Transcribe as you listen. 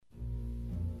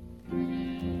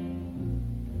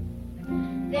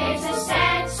There's a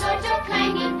sad sort of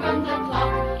clanging from the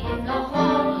clock in the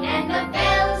hall, and the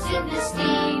bells in the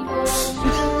steeple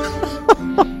too.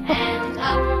 And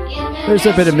up in the There's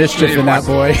a bit of mischief in that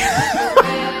boy. is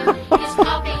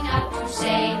popping out to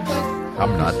say,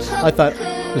 I'm nuts. I thought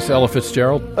This Ella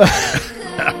Fitzgerald?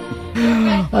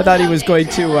 I thought he was going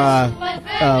to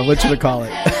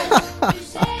whatchamacallit.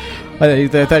 I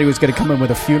thought he was going to come in with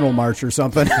a funeral march or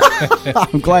something.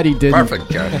 I'm glad he didn't.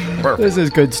 Perfect, Josh. Perfect. This is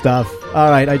good stuff. All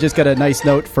right, I just got a nice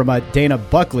note from Dana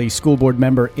Buckley, school board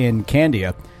member in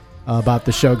Candia, about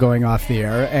the show going off the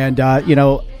air. And,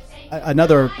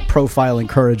 another profile in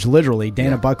courage, literally,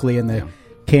 Dana Buckley and the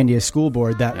Candia School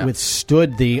Board that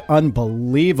withstood the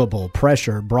unbelievable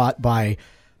pressure brought by,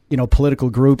 political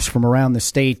groups from around the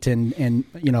state and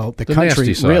the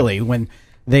country, really, when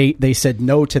they said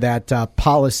no to that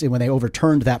policy, when they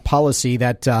overturned that policy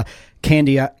that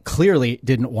Candia clearly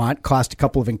didn't want, cost a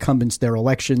couple of incumbents their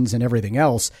elections and everything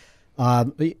else,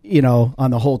 on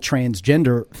the whole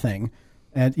transgender thing.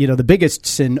 And, the biggest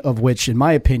sin of which, in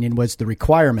my opinion, was the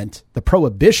requirement, the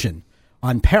prohibition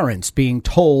on parents being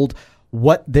told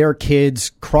what their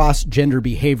kids' cross-gender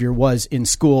behavior was in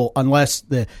school unless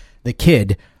the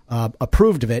kid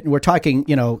approved of it. And we're talking,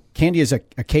 Candia is a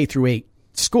K through 8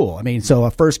 school. I mean, so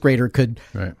a first grader could,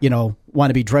 want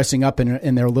to be dressing up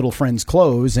in their little friend's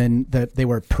clothes, and that they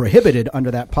were prohibited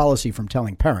under that policy from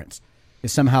telling parents.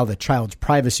 Is somehow the child's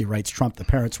privacy rights trump the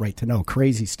parents' right to know.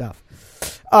 Crazy stuff.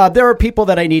 There are people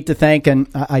that I need to thank, and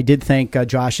I did thank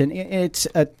Josh, and it's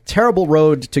a terrible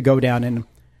road to go down, and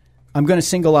I'm going to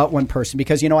single out one person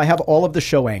because, I have all of the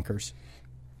show anchors,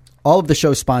 all of the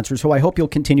show sponsors who I hope you'll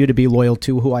continue to be loyal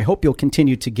to, who I hope you'll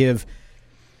continue to give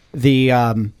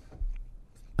the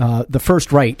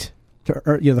first right,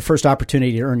 the first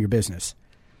opportunity to earn your business.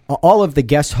 All of the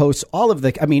guest hosts,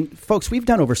 folks, we've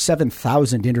done over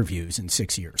 7,000 interviews in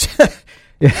 6 years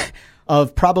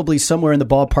of probably somewhere in the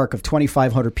ballpark of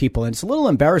 2,500 people. And it's a little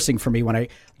embarrassing for me when I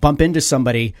bump into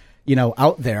somebody,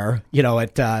 out there,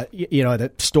 at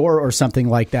a store or something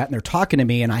like that, and they're talking to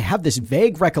me, and I have this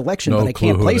vague recollection, but I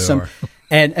can't place them.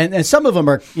 And some of them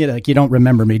are, you don't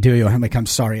remember me, do you? I'm like, I'm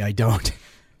sorry, I don't.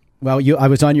 Well, I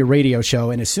was on your radio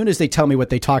show, and as soon as they tell me what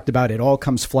they talked about, it all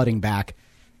comes flooding back.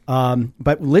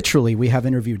 But literally, we have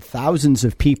interviewed thousands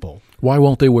of people. Why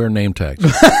won't they wear name tags?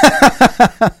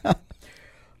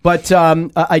 But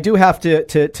I do have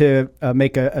to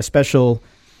make a special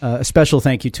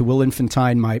thank you to Will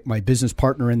Infantine, my business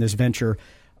partner in this venture.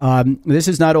 This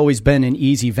has not always been an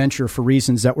easy venture for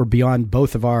reasons that were beyond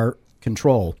both of our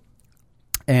control,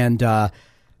 and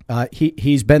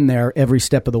he's been there every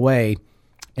step of the way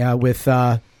with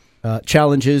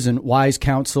challenges and wise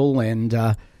counsel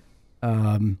and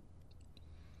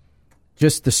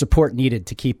just the support needed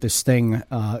to keep this thing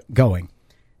going.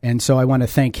 And so I want to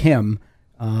thank him,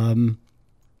 in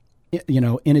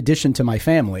addition to my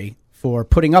family, for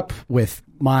putting up with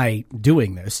my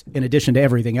doing this, in addition to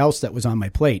everything else that was on my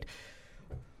plate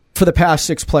for the past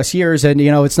 6+ years. And,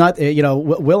 it's not,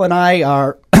 Will and I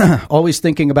are always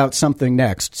thinking about something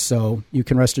next. So you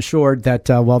can rest assured that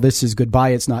while this is goodbye,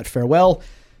 it's not farewell,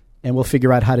 and we'll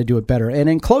figure out how to do it better. And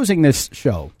in closing this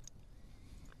show,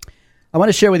 I want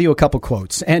to share with you a couple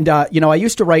quotes. And, I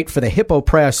used to write for the Hippo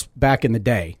Press back in the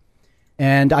day,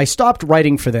 and I stopped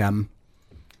writing for them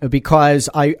because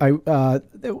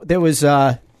there was,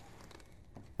 and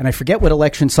I forget what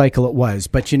election cycle it was,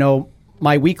 but,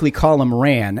 my weekly column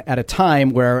ran at a time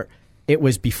where it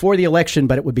was before the election,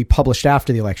 but it would be published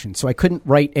after the election. So I couldn't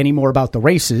write any more about the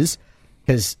races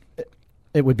because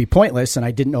it would be pointless, and I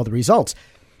didn't know the results.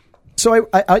 So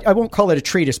I won't call it a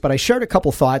treatise, but I shared a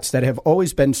couple thoughts that have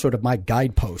always been sort of my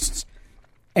guideposts.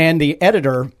 And the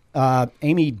editor,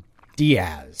 Amy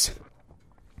Diaz,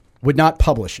 would not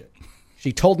publish it.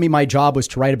 She told me my job was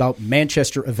to write about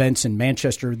Manchester events in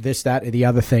Manchester, this, that, and the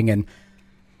other thing. And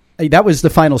that was the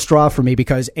final straw for me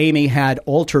because Amy had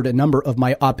altered a number of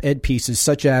my op-ed pieces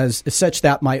such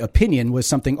that my opinion was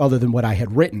something other than what I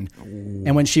had written.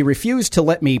 And when she refused to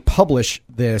let me publish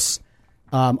this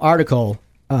article,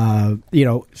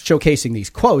 showcasing these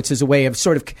quotes as a way of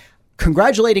sort of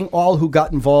congratulating all who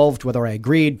got involved, whether I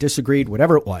agreed, disagreed,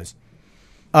 whatever it was,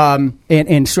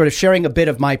 and sort of sharing a bit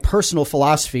of my personal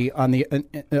philosophy on the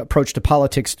approach to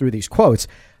politics through these quotes.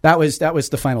 That was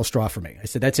the final straw for me. I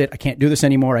said, that's it. I can't do this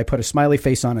anymore. I put a smiley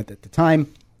face on it at the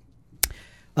time.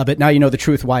 But now you know the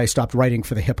truth why I stopped writing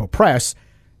for the Hippo Press.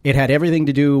 It had everything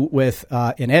to do with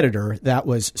an editor that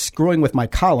was screwing with my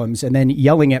columns and then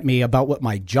yelling at me about what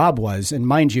my job was. And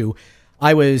mind you,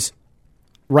 I was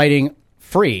writing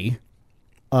free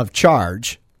of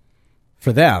charge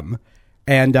for them.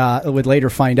 And would later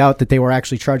find out that they were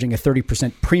actually charging a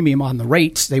 30% premium on the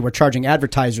rates. They were charging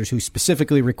advertisers who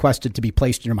specifically requested to be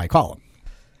placed near my column.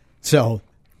 So,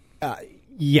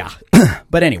 yeah.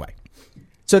 But anyway,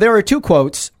 so there are two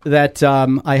quotes that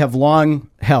I have long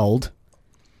held.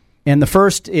 And the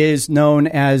first is known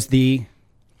as the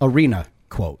Arena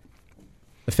quote,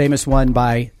 the famous one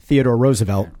by Theodore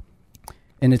Roosevelt.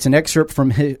 And it's an excerpt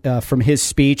from his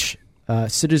speech,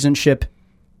 Citizenship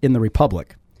in the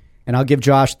Republic. And I'll give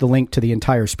Josh the link to the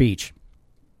entire speech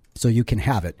so you can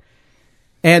have it.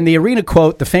 And the Arena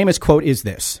quote, the famous quote is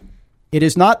this: "It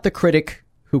is not the critic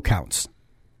who counts,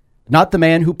 not the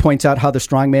man who points out how the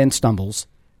strong man stumbles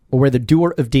or where the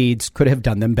doer of deeds could have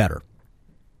done them better.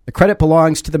 The credit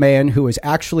belongs to the man who is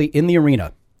actually in the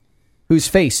arena, whose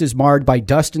face is marred by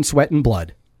dust and sweat and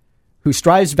blood, who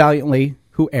strives valiantly,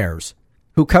 who errs,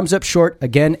 who comes up short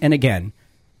again and again,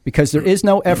 because there is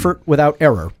no effort without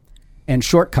error and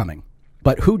shortcoming,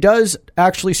 but who does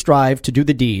actually strive to do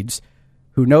the deeds,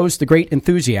 who knows the great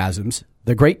enthusiasms,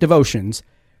 the great devotions,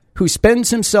 who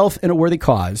spends himself in a worthy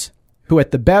cause, who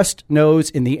at the best knows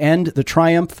in the end the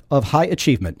triumph of high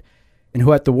achievement, and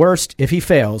who at the worst, if he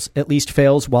fails, at least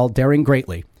fails while daring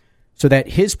greatly, so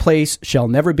that his place shall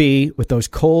never be with those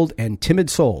cold and timid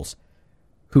souls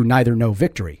who neither know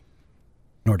victory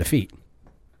nor defeat."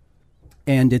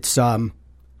 And it's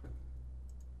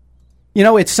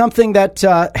it's something that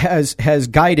has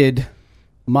guided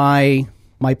my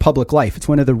public life. It's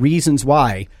one of the reasons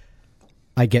why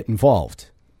I get involved.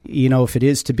 If it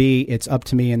is to be, it's up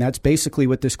to me. And that's basically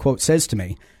what this quote says to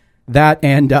me. That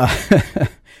and,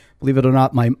 believe it or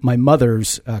not, my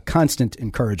mother's constant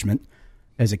encouragement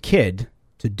as a kid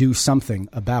to do something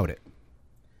about it.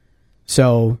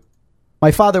 So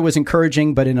my father was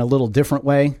encouraging, but in a little different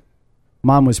way.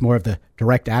 Mom was more of the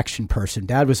direct action person.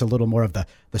 Dad was a little more of the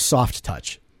soft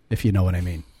touch, if you know what I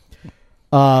mean.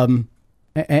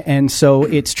 And so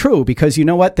it's true, because you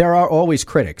know what? There are always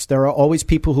critics. There are always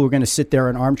people who are going to sit there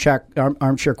and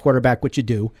armchair quarterback what you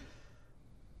do.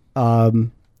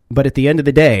 But at the end of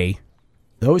the day,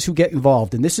 those who get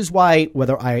involved, and this is why,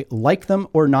 whether I like them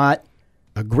or not,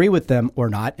 agree with them or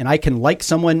not, and I can like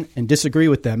someone and disagree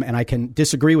with them, and I can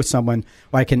disagree with someone,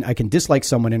 or I can dislike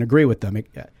someone and agree with them.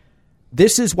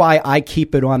 This is why I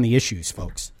keep it on the issues,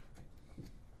 folks.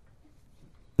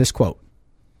 This quote.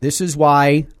 This is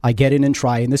why I get in and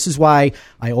try, and this is why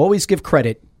I always give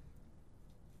credit,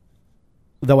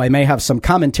 though I may have some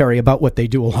commentary about what they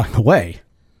do along the way.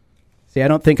 See, I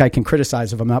don't think I can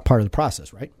criticize if I'm not part of the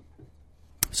process, right?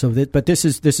 But this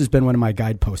has been one of my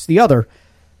guideposts. The other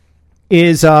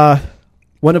is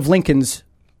one of Lincoln's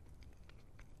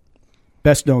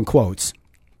best-known quotes,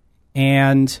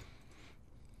 and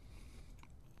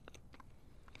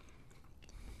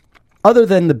other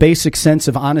than the basic sense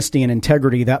of honesty and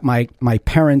integrity that my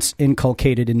parents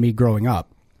inculcated in me growing up,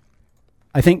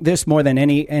 I think this more than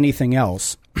anything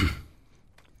else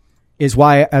is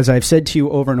why, as I've said to you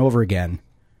over and over again,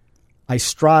 I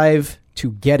strive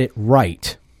to get it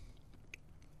right,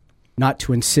 not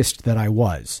to insist that I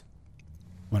was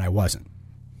when I wasn't.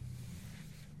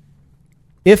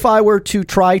 If I were to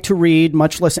try to read,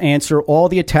 much less answer, all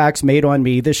the attacks made on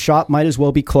me, this shop might as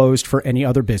well be closed for any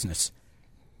other business.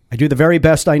 I do the very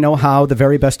best I know how, the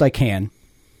very best I can,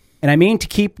 and I mean to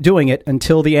keep doing it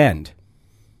until the end.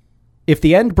 If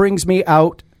the end brings me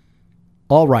out,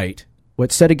 all right,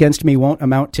 what's said against me won't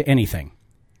amount to anything.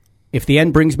 If the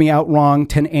end brings me out wrong,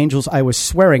 10 angels I was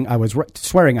swearing I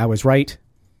was right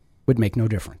would make no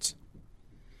difference.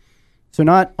 So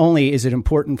not only is it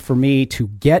important for me to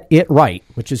get it right,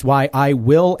 which is why I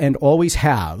will and always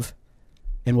have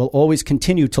and will always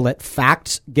continue to let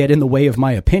facts get in the way of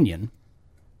my opinion,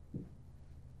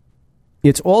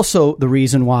 it's also the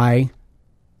reason why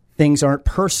things aren't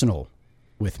personal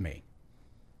with me.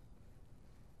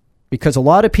 Because a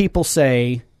lot of people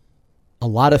say a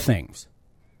lot of things.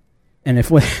 And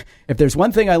if there's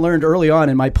one thing I learned early on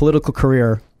in my political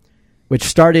career, which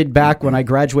started back when I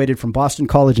graduated from Boston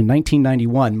College in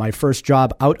 1991, my first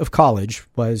job out of college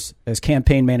was as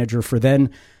campaign manager for then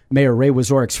Mayor Ray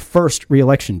Wazorik's first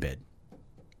reelection bid.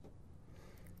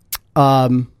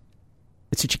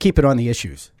 It's that you keep it on the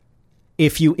issues.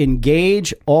 If you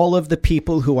engage all of the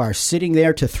people who are sitting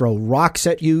there to throw rocks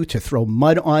at you, to throw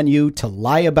mud on you, to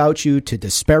lie about you, to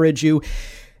disparage you,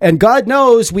 and God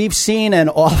knows we've seen an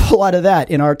awful lot of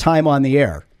that in our time on the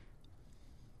air.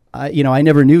 I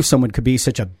never knew someone could be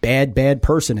such a bad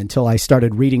person until I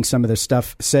started reading some of the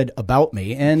stuff said about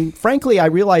me. And frankly, I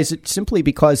realized it simply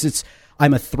because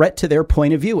I'm a threat to their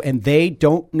point of view, and they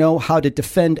don't know how to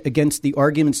defend against the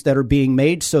arguments that are being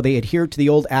made. So they adhere to the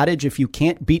old adage, if you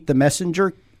can't beat the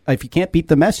messenger, beat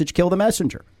the message, kill the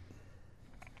messenger.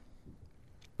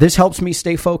 This helps me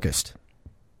stay focused.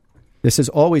 This has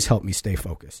always helped me stay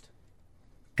focused.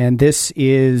 And this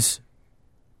is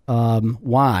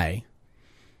why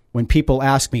when people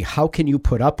ask me, how can you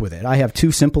put up with it? I have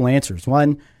two simple answers.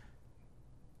 One,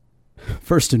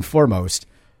 first and foremost,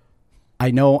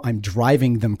 I know I'm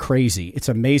driving them crazy. It's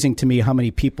amazing to me how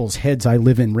many people's heads I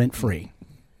live in rent-free.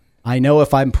 I know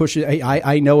if I'm pushing,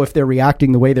 I know if they're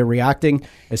reacting the way they're reacting.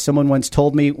 As someone once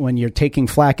told me, when you're taking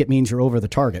flack, it means you're over the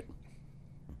target.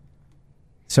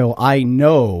 So I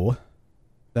know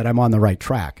that I'm on the right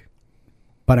track.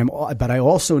 But I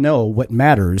also know what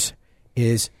matters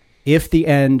is if the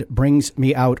end brings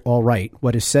me out all right,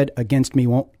 what is said against me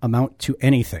won't amount to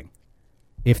anything.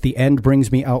 If the end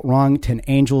brings me out wrong, 10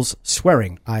 angels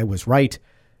swearing I was right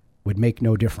would make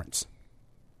no difference.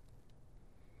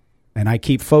 And I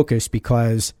keep focused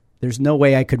because there's no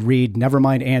way I could read, never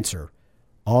mind answer,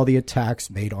 all the attacks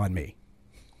made on me.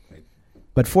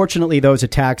 But fortunately, those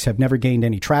attacks have never gained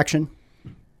any traction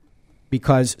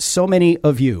because so many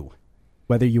of you,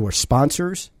 whether you are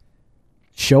sponsors,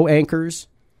 show anchors,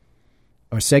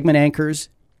 or segment anchors,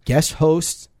 guest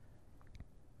hosts,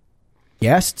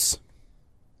 guests,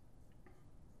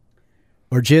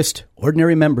 or just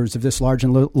ordinary members of this large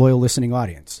and loyal listening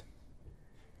audience,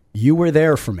 you were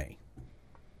there for me.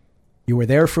 You were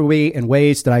there for me in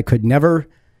ways that I could never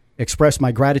express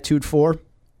my gratitude for.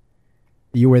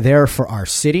 You were there for our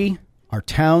city, our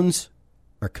towns,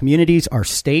 our communities, our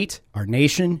state, our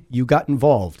nation. You got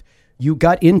involved. You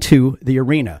got into the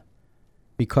arena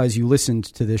because you listened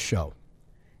to this show.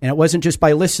 And it wasn't just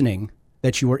by listening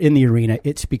that you were in the arena.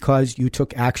 It's because you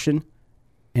took action,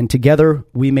 and together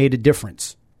we made a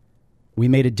difference. We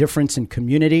made a difference in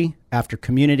community after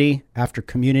community after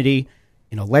community,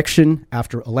 in election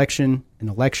after election, in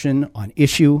election on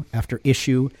issue after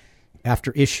issue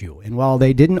after issue. And while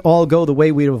they didn't all go the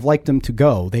way we would have liked them to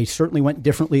go, they certainly went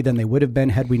differently than they would have been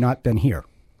had we not been here.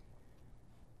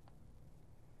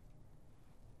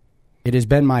 It has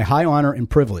been my high honor and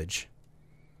privilege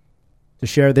to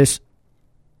share this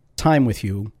time with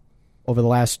you over the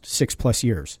last 6+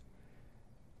 years.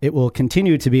 It will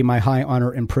continue to be my high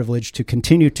honor and privilege to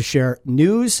continue to share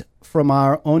news from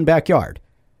our own backyard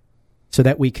so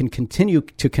that we can continue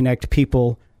to connect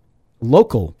people,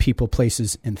 local people,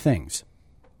 places, and things.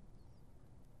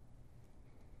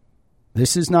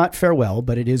 This is not farewell,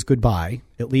 but it is goodbye,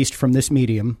 at least from this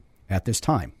medium at this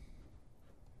time.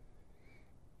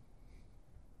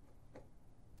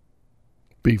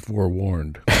 Be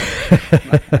forewarned.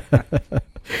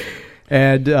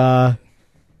 And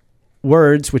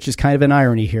words, which is kind of an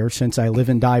irony here since I live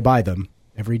and die by them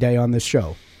every day on this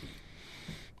show.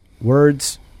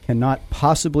 Words cannot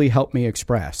possibly help me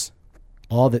express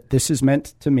all that this has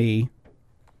meant to me,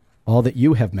 all that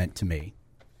you have meant to me,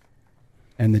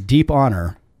 and the deep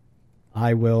honor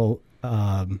I will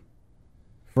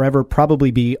forever probably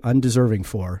be undeserving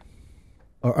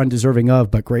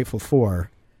of, but grateful for,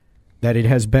 that it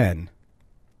has been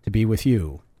to be with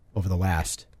you over the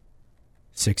last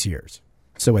 6 years.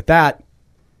 So with that,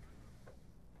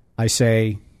 I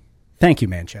say thank you,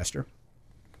 Manchester.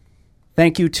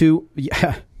 Thank you,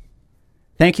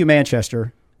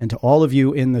 Manchester, and to all of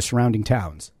you in the surrounding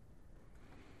towns.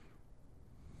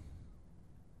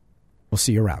 We'll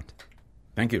see you around.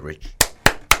 Thank you, Rich.